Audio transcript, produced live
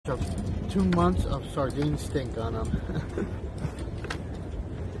2 months of sardine stink on them.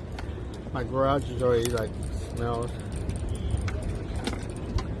 My garage is already like smells.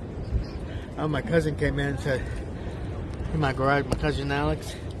 Oh, my cousin came in and said, in my garage, my cousin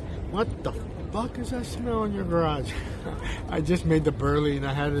Alex, what the fuck is that smell in your garage? I just made the burley and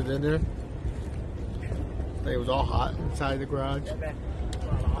I had it in there. It was all hot inside the garage.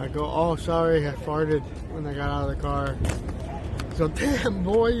 I go, oh, sorry, I farted when I got out of the car. So, damn,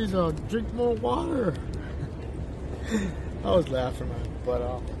 boys, drink more water. I was laughing my butt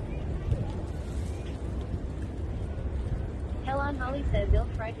off. Helen Holly says he'll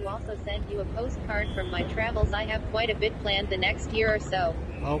try to also send you a postcard from my travels. I have quite a bit planned the next year or so.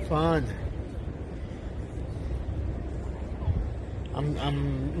 Oh, fun.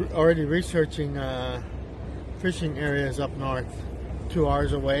 I'm already researching fishing areas up north, 2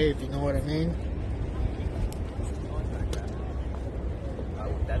 hours away, if you know what I mean.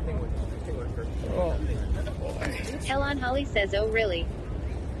 Oh, boy. Helen Holly says, oh really?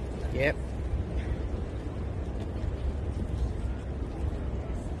 Yep.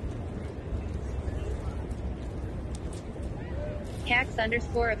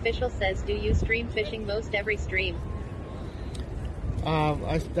 Cax_official says, do you stream fishing most every stream?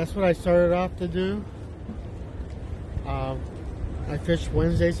 That's what I started off to do. I fish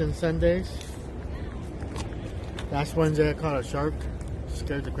Wednesdays and Sundays. Last Wednesday I caught a shark.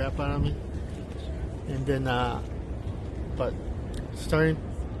 Scared the crap out of me. And then, but starting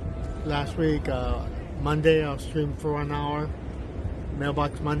last week, Monday I'll stream for 1 hour.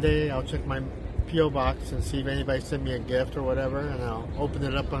 Mailbox Monday, I'll check my P.O. box and see if anybody sent me a gift or whatever, and I'll open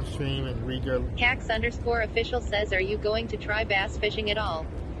it up on stream and read your... Cax_official says, are you going to try bass fishing at all?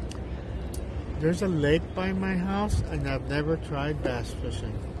 There's a lake by my house, and I've never tried bass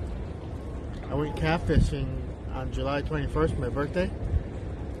fishing. I went catfishing on July 21st, my birthday.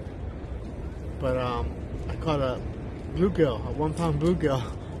 But I caught a bluegill, a 1 pound bluegill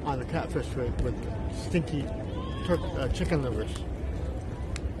on a catfish rig with stinky chicken livers.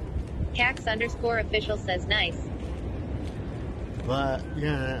 Cax_official says, nice. But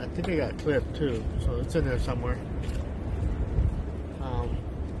yeah, I think I got clipped too, so it's in there somewhere.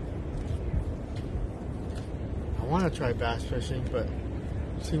 I want to try bass fishing, but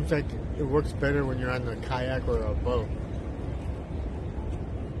it seems like it works better when you're on a kayak or a boat.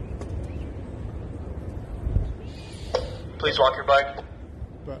 Please walk your bike.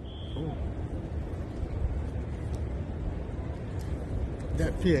 But ooh,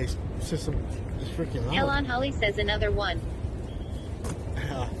 that PA system is freaking loud. Helen Holly says, another one.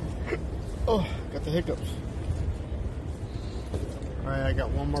 Oh, got the hiccups. Alright, I got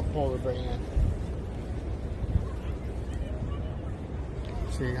one more pole to bring in.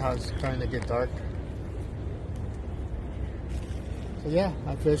 See how it's starting to get dark? So yeah,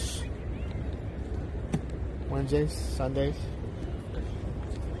 I fish Wednesdays, Sundays.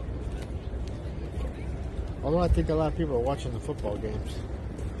 Although I think a lot of people are watching the football games.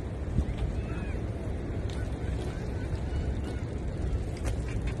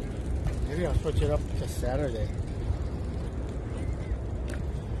 Maybe I'll switch it up to Saturday.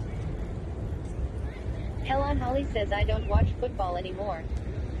 Helen Holly says, I don't watch football anymore.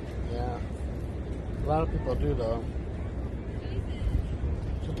 Yeah. A lot of people do though.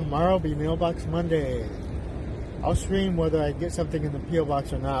 So tomorrow will be Mailbox Monday. I'll stream whether I get something in the P.O.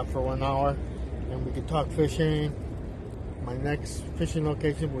 box or not for 1 hour. And we can talk fishing. My next fishing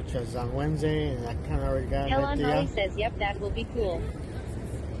location, which is on Wednesday, and I kind of already got an idea. Helen Holly says, yep, that will be cool.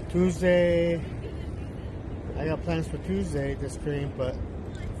 Tuesday, I got plans for Tuesday to stream, but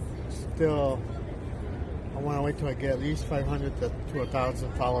still, I want to wait till I get at least 500 to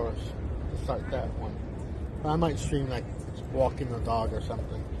 1,000 followers to start that one. But I might stream like walking the dog or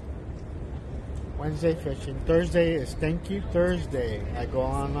something. Wednesday fishing. Thursday is Thank You Thursday. I go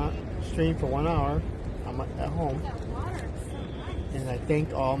on stream for 1 hour. I'm at home. And I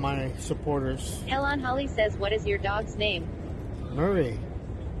thank all my supporters. Helen Holly says, what is your dog's name? Murray.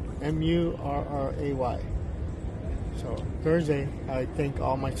 Murray. So Thursday, I thank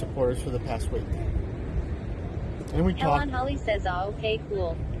all my supporters for the past week. And we talk. Helen Holly says, oh, okay,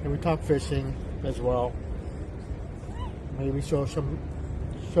 cool. And we talk fishing as well. Maybe show some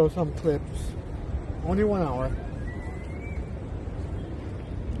clips. Only 1 hour.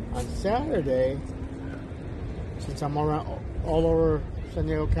 On Saturday, since I'm around all over San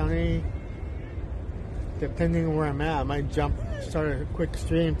Diego County, depending on where I'm at, I might start a quick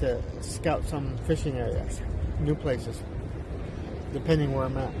stream to scout some fishing areas, new places, depending where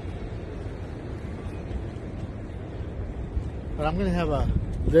I'm at. But I'm gonna have a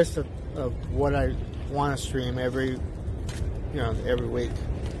list of what I want to stream every week.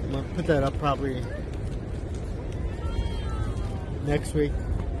 I'm gonna put that up probably next week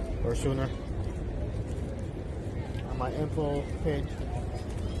or sooner on my info page.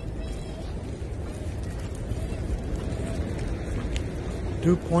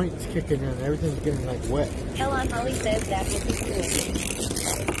 Dew Point's kicking in. Everything's getting like wet. Hell on Holly says that will be cool.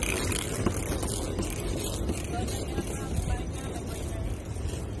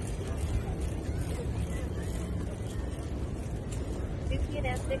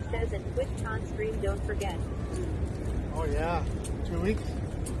 Dukianastic says and TwitchCon stream, don't forget. Oh yeah, 2 weeks.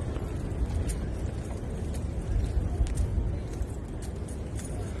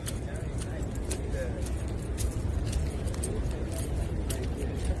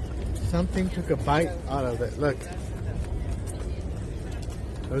 Something took a bite out of it. Look.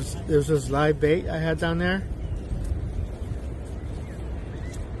 There's this live bait I had down there.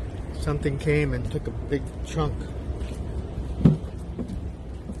 Something came and took a big chunk.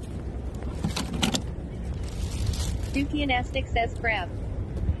 Dukianastic says crab.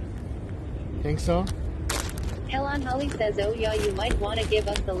 Think so? Hell on Holly says, oh yeah, you might want to give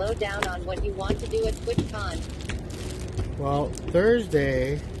us the lowdown on what you want to do at TwitchCon. Well,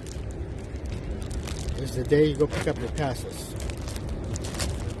 Thursday is the day you go pick up your passes.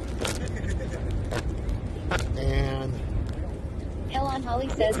 And Hell on Holly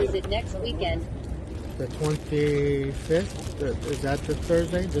says, is it next weekend? the 25th? Is that the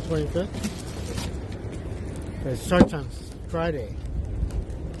Thursday? The 25th? It starts on Friday.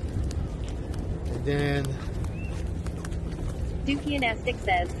 And then Dukianastic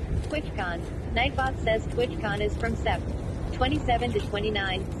says, TwitchCon. Nightbot says TwitchCon is from Sep. 27 to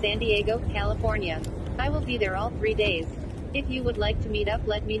 29, San Diego, California. I will be there all 3 days. If you would like to meet up,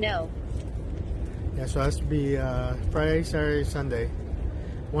 let me know. yeah, so it has to be Friday, Saturday, Sunday.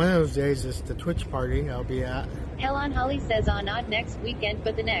 One of those days is the Twitch party I'll be at. Hell on Holly says, not next weekend,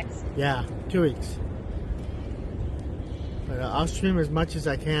 but the next. Yeah, 2 weeks. But I'll stream as much as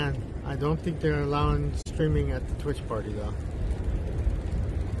I can. I don't think they're allowing streaming at the Twitch party though.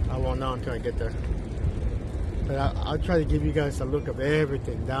 I won't know until I get there. But I'll try to give you guys a look of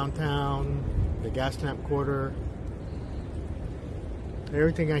everything. Downtown, the gas lamp quarter,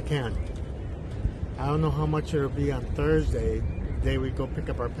 everything I can. I don't know how much it'll be on Thursday, the day we go pick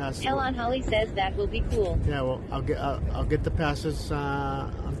up our passes. Hell on Holly says that will be cool. Yeah, well, I'll get the passes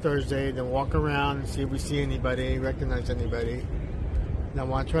on Thursday, then walk around and see if we see anybody, recognize anybody. And I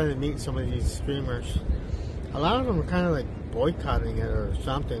want to try to meet some of these streamers. A lot of them are kind of like boycotting it or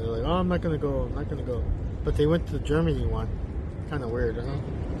something. They're like, oh, I'm not going to go, I'm not going to go. But they went to the Germany one. Kind of weird, huh?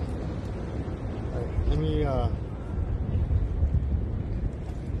 All right, let me,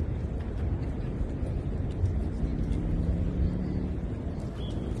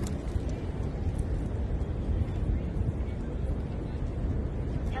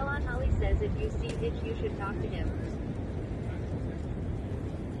 Hell on Holly says, if you see Hitch, you should talk to him.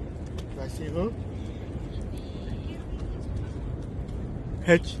 Did I see who?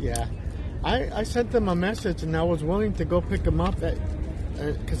 Hitch, yeah. I sent them a message and I was willing to go pick him up at,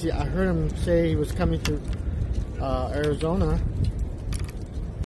 because I heard him say he was coming to Arizona.